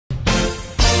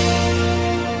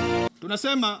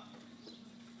tunasema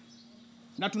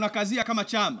na tunakazia kama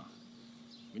chama.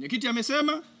 Mwenyekiti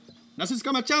amesema na sisi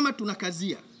kama chama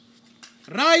tunakazia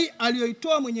rai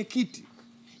aliyoitoa mwenyekiti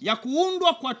ya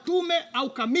kuundwa kwa tume au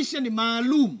kamisheni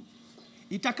maalum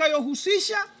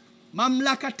itakayohusisha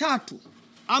mamlaka tatu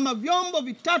ama vyombo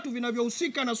vitatu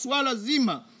vinavyohusika na suala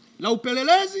zima la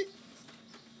upelelezi,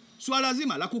 suala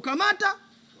zima la kukamata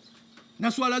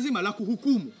na suala zima la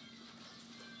kuhukumu.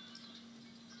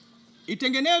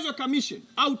 Itengenezwe commission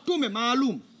au tume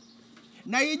maalum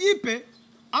na ijipe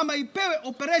ama ipewe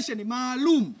operation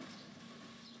maalum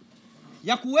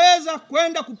ya kuweza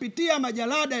kwenda kupitia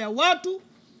majarada ya watu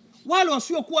wale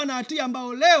wasiokuwa na hatia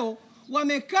ambao leo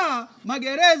wamekaa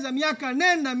magereza miaka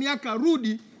nenda miaka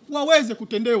rudi, waweze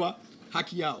kutendewa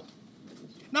haki yao.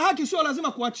 Na haki sio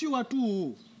lazima kuachiwa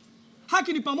tu.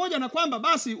 Haki ni pamoja na kwamba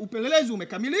basi upelelezi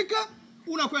umekamilika,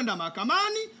 unakwenda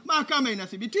mahakamani, mahakama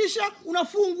inathibitisha,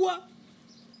 unafungwa.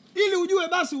 Ili ujue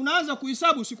basi unaanza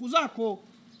kuhesabu siku zako.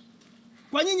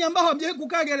 Kwa nyinyi ambao hamjawahi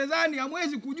kukaa gerezani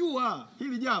hamwezi kujua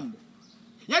hili jambo.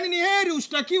 Yaani ni heri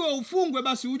ushtakiwe ufungwe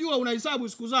basi ujue unahesabu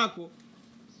siku zako.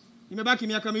 Imebaki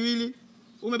miaka miwili,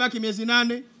 umebaki miezi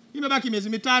 8, imebaki miezi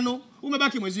 5,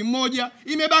 umebaki mwezi mmoja,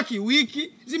 imebaki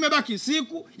wiki, zimebaki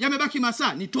siku, yamebaki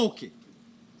masaa, nitoke.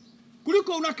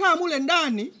 Kuliko unakaa mule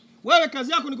ndani, wewe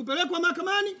kazi yako ni kupelekwa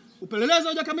mahakamani, upelelezi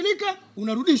hujakamilika,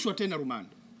 unarudishwa tena rumande.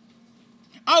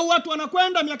 Au watu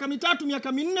wanakwenda miaka 3,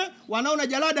 miaka 4, wanaona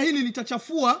jalada hili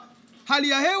litachafua hali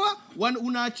ya hewa,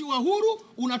 unaachiwa huru,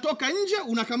 unatoka nje,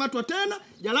 unakamatwa tena,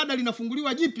 jalada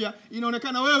linafunguliwa jipya,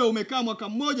 inaonekana wewe umekaa mwaka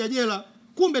mmoja jela,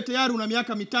 kumbe tayari una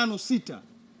miaka 5, 6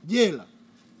 jela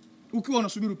ukiwa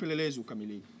unasubiri upelelezi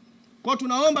ukamilike. Kwa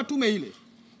tunaomba tume ile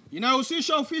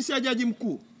inayohusisha ofisi ya jaji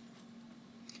mkuu,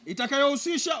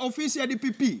 itakayohusisha ofisi ya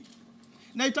DPP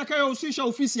na itakayohusisha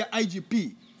ofisi ya IGP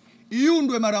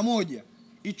iundwe mara moja,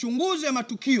 ichunguze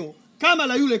matukio kama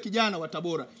la yule kijana wa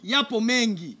Tabora. Yapo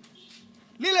mengi.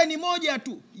 Lile ni moja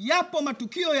tu. Yapo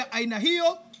matukio ya aina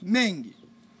hiyo mengi.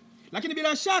 Lakini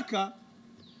bila shaka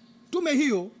tume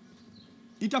hiyo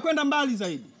itakwenda mbali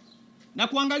zaidi na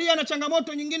kuangalia na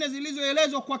changamoto nyingine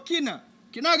zilizoelezwa kwa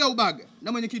kinaga ubaga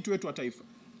na mwenyekiti wetu wa taifa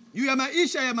juu ya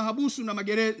maisha ya mahabusu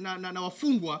na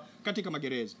wafungwa katika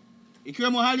magereza,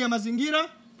 ikiwemo hali ya mazingira,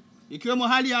 ikiwemo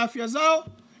hali ya afya zao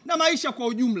na maisha kwa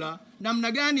ujumla,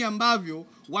 namna gani ambavyo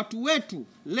watu wetu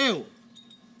leo,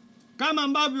 kama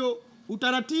ambavyo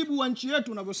utaratibu wa nchi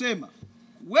yetu unavyosema,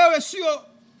 wewe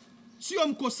sio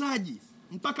mkosaji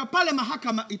mpaka pale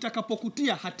mahakama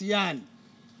itakapokutia hatiani.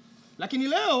 Lakini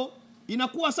leo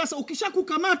inakuwa sasa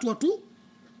ukishakukamatwa tu,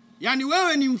 yani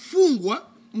wewe ni mfungwa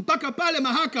mpaka pale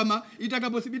mahakama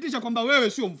itakapothibitisha kwamba wewe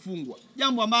sio mfungwa.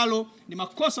 Jambo ambalo ni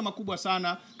makosa makubwa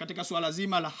sana katika suala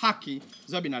zima la haki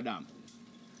za binadamu.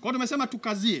 Kwa hiyo tumesema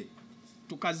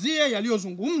tukazie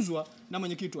yaliyozungumzwa na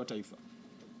mwenyekiti wa taifa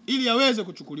ili yaweze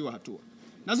kuchukuliwa hatua.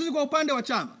 Na sisi kwa upande wa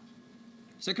chama,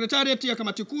 sekretariati ya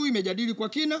kamati kuu imejadili kwa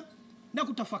kina na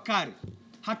kutafakari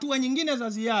hatua nyingine za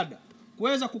ziada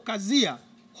kuweza kukazia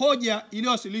hoja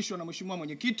iliyowasilishwa na mheshimiwa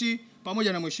mwenyekiti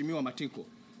pamoja na mheshimiwa Matiko.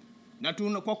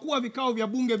 Na kwa kuwa vikao vya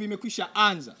bunge vimekwisha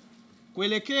anza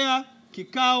kuelekea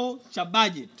kikao cha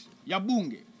budget ya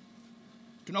bunge,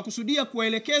 tunakusudia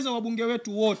kuwaelekeza wabunge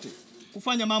wetu wote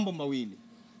kufanya mambo mawili.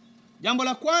 Jambo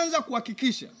la kwanza,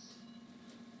 kuhakikisha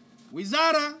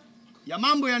wizara ya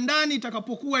mambo ya ndani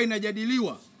itakapokuwa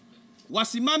inajadiliwa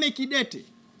wasimame kidete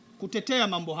kutetea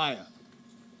mambo haya,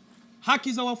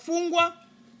 haki za wafungwa,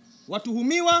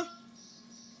 watuhumiwa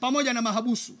pamoja na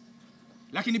mahabusu,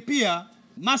 lakini pia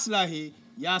maslahi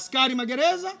ya askari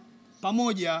magereza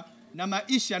pamoja na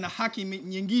maisha na haki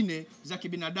nyingine za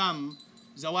kibinadamu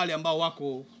za wale ambao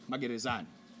wako magerezani.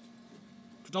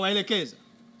 Tutawaelekeza.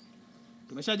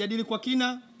 Tumeshajadili kwa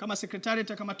kina kama sekretariat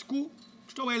ya kamati kuu,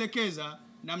 tutawaelekeza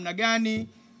namna gani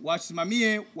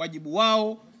wasimamie wajibu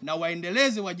wao na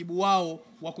waendeleze wajibu wao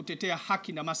wa kutetea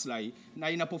haki na maslahi, na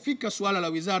inapofika suala la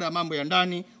wizara ya mambo ya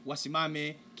ndani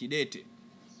wasimame kidete.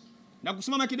 Na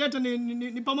kusimama kidete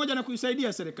ni pamoja na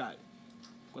kuisaidia serikali.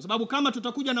 Kwa sababu kama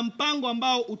tutakuja na mpango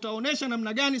ambao utaonesha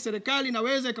namna gani serikali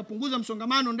inaweza ikapunguza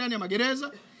msongamano ndani ya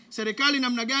magereza, serikali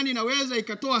namna gani inaweza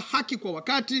ikatoa haki kwa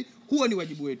wakati, huo ni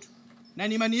wajibu wetu. Na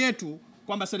ni imani yetu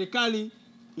kwamba serikali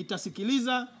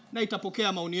itasikiliza na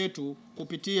itapokea maoni yetu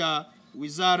kupitia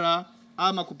wizara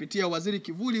ama kupitia waziri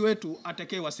kivuli wetu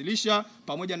atakayewasilisha,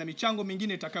 pamoja na michango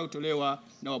mingine itakayotolewa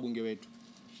na wabunge wetu.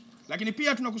 Lakini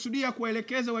pia tunakusudia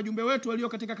kuwaelekeza wajumbe wetu walio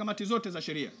katika kamati zote za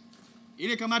sheria,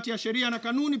 ile kamati ya sheria na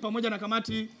kanuni pamoja na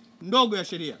kamati ndogo ya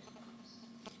sheria,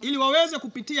 ili waweze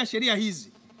kupitia sheria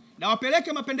hizi na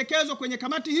wapeleke mapendekezo kwenye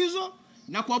kamati hizo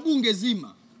na kwa bunge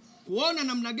zima, kuona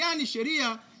namna gani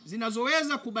sheria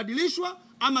zinazoweza kubadilishwa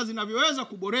ama zinavyoweza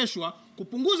kuboreshwa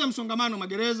kupunguza msongamano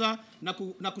magereza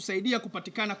na kusaidia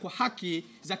kupatikana kwa haki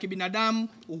za kibinadamu,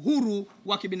 uhuru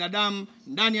wa kibinadamu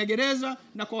ndani ya gereza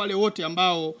na kwa wale wote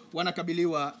ambao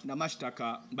wanakabiliwa na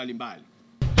mashtaka mbalimbali.